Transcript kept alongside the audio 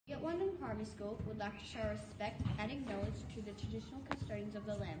Primary School would like to show respect and acknowledge to the traditional custodians of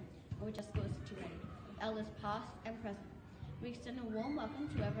the land on which our school is situated, elders past and present. We extend a warm welcome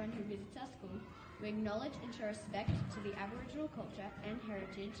to everyone who visits our school. We acknowledge and show respect to the Aboriginal culture and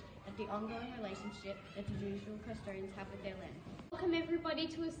heritage and the ongoing relationship that the traditional custodians have with their land. Welcome everybody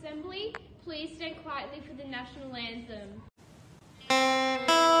to Assembly. Please stand quietly for the National Anthem.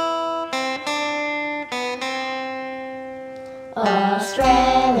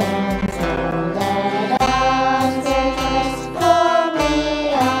 Australians, oh let us rejoice, for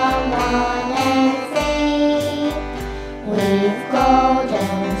we are one and free. We've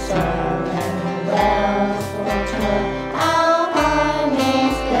golden soil and wealth for toil, our home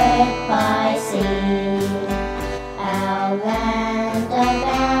is girt by sea. Our land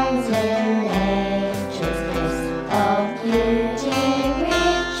abounds in nature's gifts of beauty,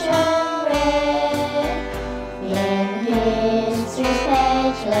 rich and rare. In history's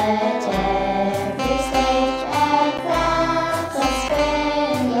page, let every stage advance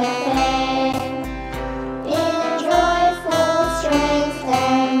Australia fame. In joyful strength,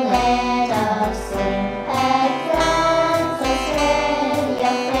 then let us sing, advance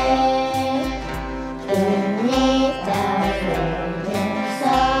Australia fair. Beneath our waving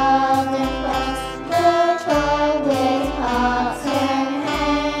Southern Cross, the toil with hearts and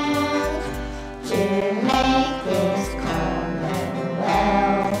hands to make this Commonwealth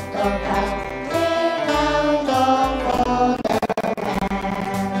of ours renowned over the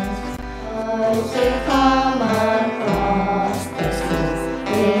lands. Those who come across the seas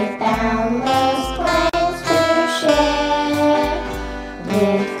with boundless plains to share,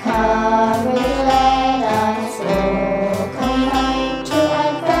 with courage let us all combine to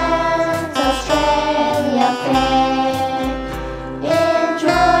advance Australia fair. In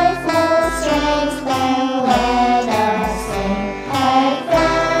joyful strength then let us sing,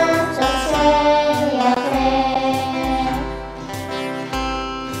 advance Australia fair.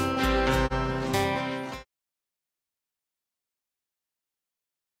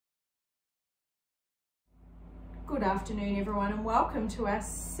 Good afternoon everyone, and welcome to our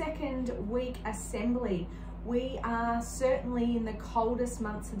second week assembly. We are certainly in the coldest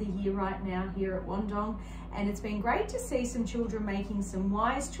months of the year right now here at Wandong, and it's been great to see some children making some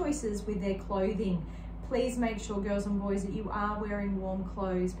wise choices with their clothing. Please make sure, girls and boys, that you are wearing warm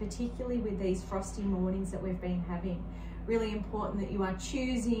clothes, particularly with these frosty mornings that we've been having. Really important that you are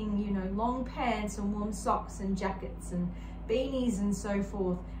choosing, long pants and warm socks and jackets and beanies and so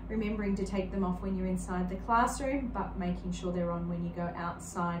forth, remembering to take them off when you're inside the classroom, but making sure they're on when you go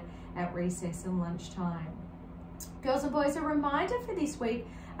outside at recess and lunchtime. Girls and boys, a reminder for this week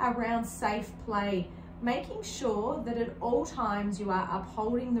around safe play, making sure that at all times you are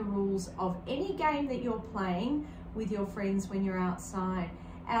upholding the rules of any game that you're playing with your friends when you're outside.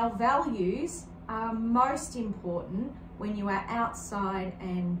 Our values are most important when you are outside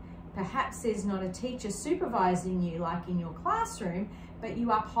and perhaps there's not a teacher supervising you like in your classroom, but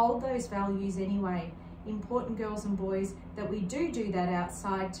you uphold those values anyway. Important, girls and boys, that we do that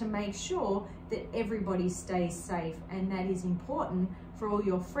outside to make sure that everybody stays safe, and that is important for all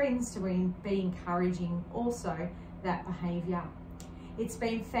your friends to be encouraging also that behaviour. It's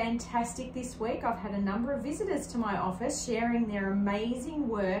been fantastic this week. I've had a number of visitors to my office sharing their amazing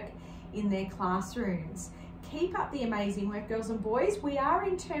work in their classrooms. Keep up the amazing work, girls and boys. We are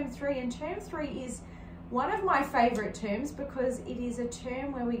in term 3, and term 3 is one of my favourite terms because it is a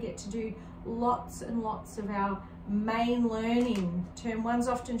term where we get to do lots and lots of our main learning. Term 1's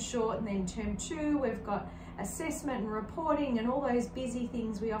often short, and then term 2 we've got assessment and reporting and all those busy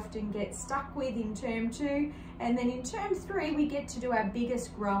things we often get stuck with in term 2, and then in term 3 we get to do our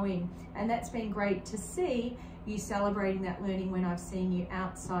biggest growing, and that's been great to see you celebrating that learning when I've seen you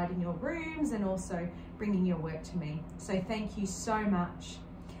outside in your rooms and also bringing your work to me. So thank you so much.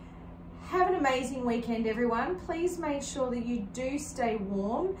 Have an amazing weekend, everyone. Please make sure that you do stay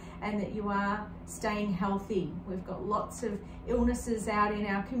warm and that you are staying healthy. We've got lots of illnesses out in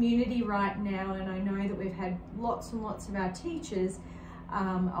our community right now, and I know that we've had lots and lots of our teachers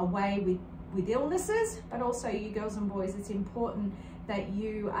away with illnesses, but also you girls and boys, it's important that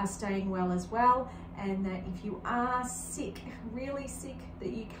you are staying well as well, and that if you are sick, really sick,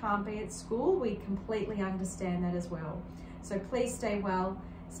 that you can't be at school, we completely understand that as well. So please stay well,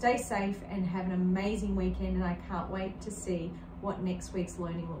 stay safe, and have an amazing weekend, and I can't wait to see what next week's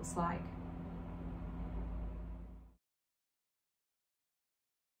learning looks like.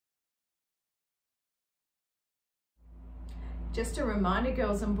 Just a reminder,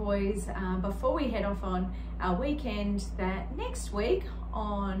 girls and boys, before we head off on our weekend, that next week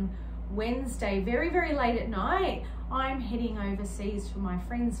on Wednesday, very, very late at night, I'm heading overseas for my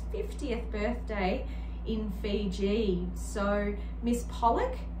friend's 50th birthday in Fiji. So Miss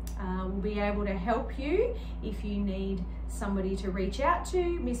Pollock will be able to help you if you need somebody to reach out to.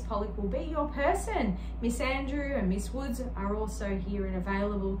 Miss Pollock will be your person. Miss Andrew and Miss Woods are also here and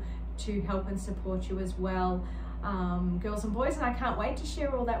available to help and support you as well, girls and boys, and I can't wait to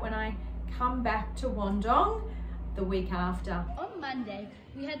share all that when I come back to Wandong the week after. On Monday,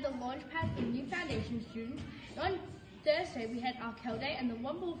 we had the launch pad for new foundation students. On Thursday, we had our Kel Day, and the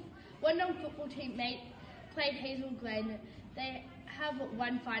Wandong football team played Hazel Glen. They have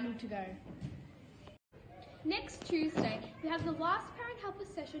one final to go. Next Tuesday, we have the last parent helper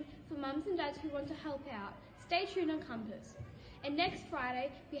session for mums and dads who want to help out. Stay tuned on Compass. And next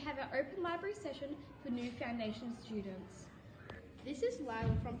Friday, we have our open library session for new foundation students. This is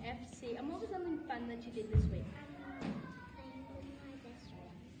Lila from FC, and what was something fun that you did this week? Playing with my best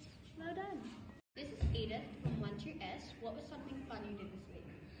friend. Well done. This is Edith from 12S. What was something fun you did this week?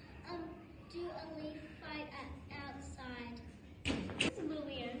 Do a leaf fight outside. This is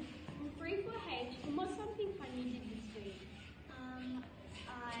Lillian from 34H, and what's something fun you did this week?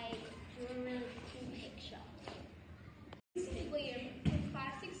 I drew a really cool picture. This is Liam from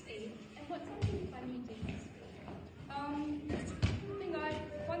 516, and what's something fun you did this week?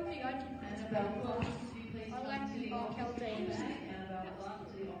 One thing I did was I like the Kel Day.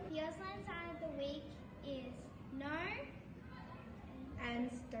 The Auslan sign of the week is no and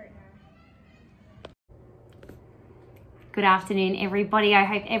don't know. Good afternoon, everybody. I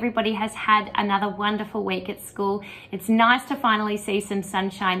hope everybody has had another wonderful week at school. It's nice to finally see some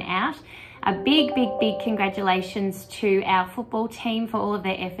sunshine out. A big, big, big congratulations to our football team for all of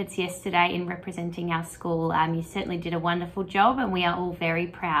their efforts yesterday in representing our school. You certainly did a wonderful job, and we are all very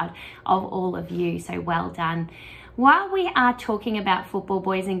proud of all of you, so well done. While we are talking about football,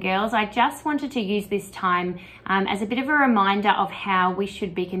 boys and girls, I just wanted to use this time as a bit of a reminder of how we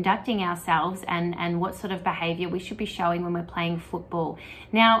should be conducting ourselves and what sort of behaviour we should be showing when we're playing football.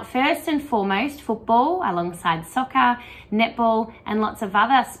 Now, first and foremost, football, alongside soccer, netball and lots of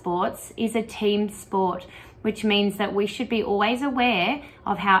other sports, is a team sport, which means that we should be always aware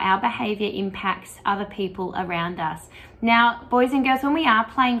of how our behaviour impacts other people around us. Now, boys and girls, when we are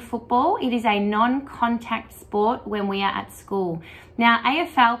playing football, it is a non-contact sport when we are at school. Now,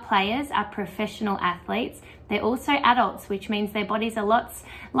 AFL players are professional athletes. They're also adults, which means their bodies are lots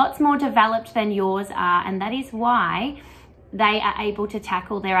more developed than yours are, and that is why they are able to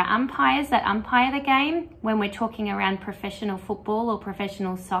tackle. There are umpires that umpire the game when we're talking around professional football or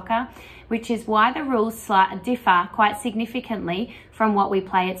professional soccer, which is why the rules differ quite significantly from what we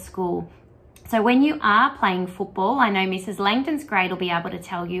play at school. So when you are playing football, I know Mrs. Langdon's grade will be able to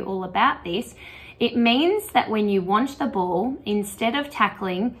tell you all about this. It means that when you want the ball, instead of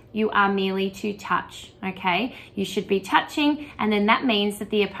tackling, you are merely to touch, okay? You should be touching, and then that means that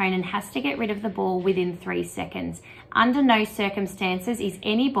the opponent has to get rid of the ball within 3 seconds. Under no circumstances is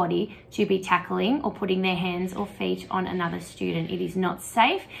anybody to be tackling or putting their hands or feet on another student. It is not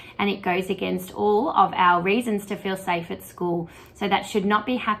safe, and it goes against all of our reasons to feel safe at school. So that should not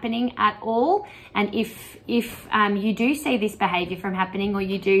be happening at all. And if you do see this behaviour from happening, or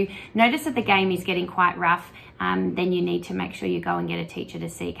you do notice that the game is getting quite rough, then you need to make sure you go and get a teacher to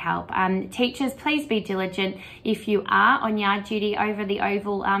seek help. Teachers, please be diligent if you are on yard duty over the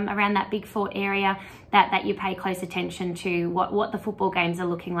oval around that Big Fort area, that you pay close attention to what the football games are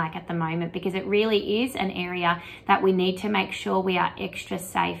looking like at the moment, because it really is an area that we need to make sure we are extra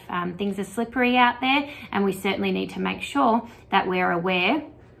safe. Things are slippery out there, and we certainly need to make sure that we're aware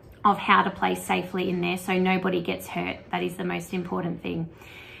of how to play safely in there so nobody gets hurt. That is the most important thing.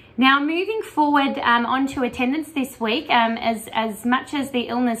 Now, moving forward onto attendance this week, as much as the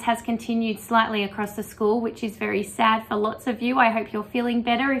illness has continued slightly across the school, which is very sad for lots of you, I hope you're feeling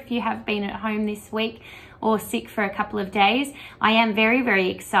better if you have been at home this week or sick for a couple of days. I am very, very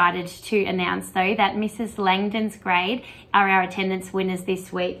excited to announce, though, that Mrs. Langdon's grade are our attendance winners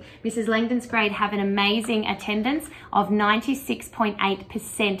this week. Mrs. Langdon's grade have an amazing attendance of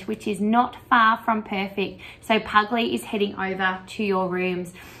 96.8%, which is not far from perfect. So Pugly is heading over to your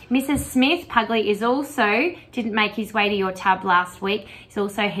rooms. Mrs. Smith, Pugly didn't make his way to your tub last week. He's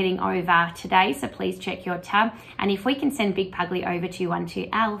also heading over today, so please check your tub. And if we can send Big Pugly over to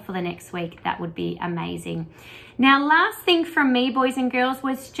 12L for the next week, that would be amazing. Now, last thing from me, boys and girls,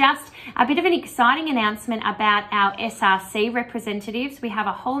 was just a bit of an exciting announcement about our SRC representatives. We have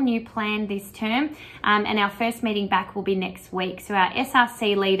a whole new plan this term, and our first meeting back will be next week. So our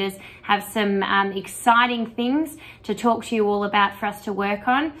SRC leaders have some exciting things to talk to you all about for us to work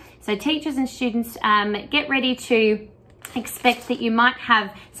on. So teachers and students, get ready to expect that you might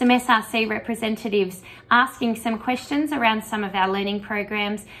have some SRC representatives asking some questions around some of our learning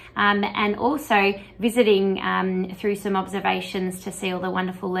programs, and also visiting through some observations to see all the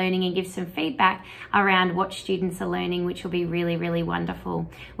wonderful learning and give some feedback around what students are learning, which will be really, really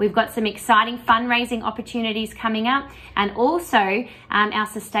wonderful. We've got some exciting fundraising opportunities coming up, and also our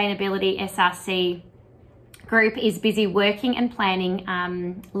sustainability SRC group is busy working and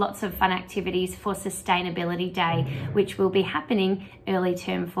planning lots of fun activities for Sustainability Day, which will be happening early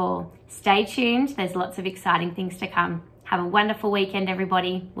term 4. Stay tuned, there's lots of exciting things to come. Have a wonderful weekend,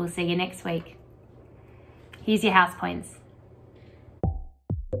 everybody. We'll see you next week. Here's your house points.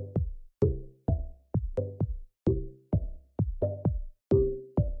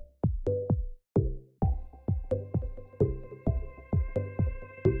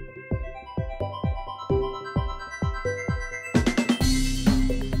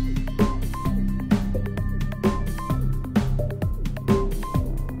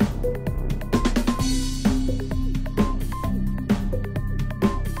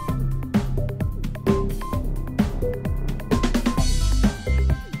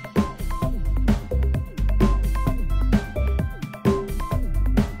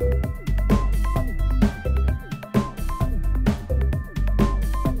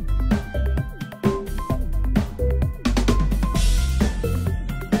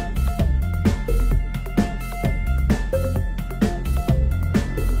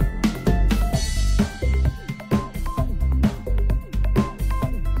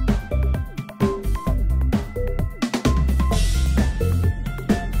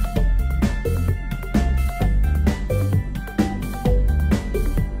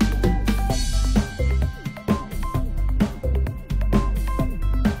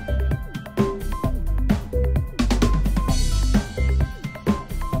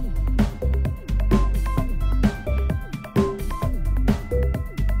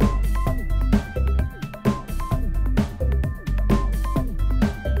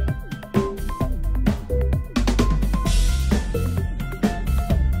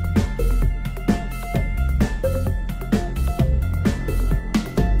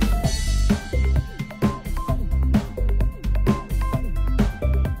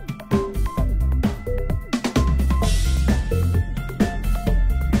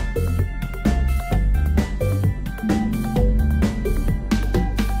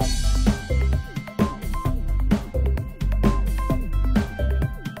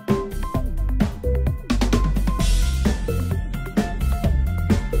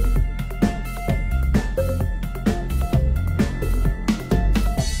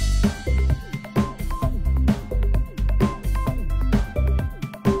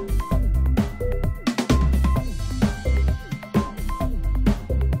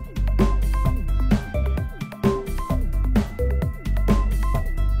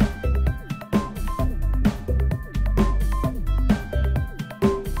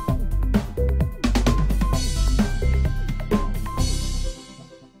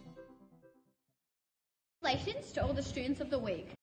 Congratulations to all the students of the week.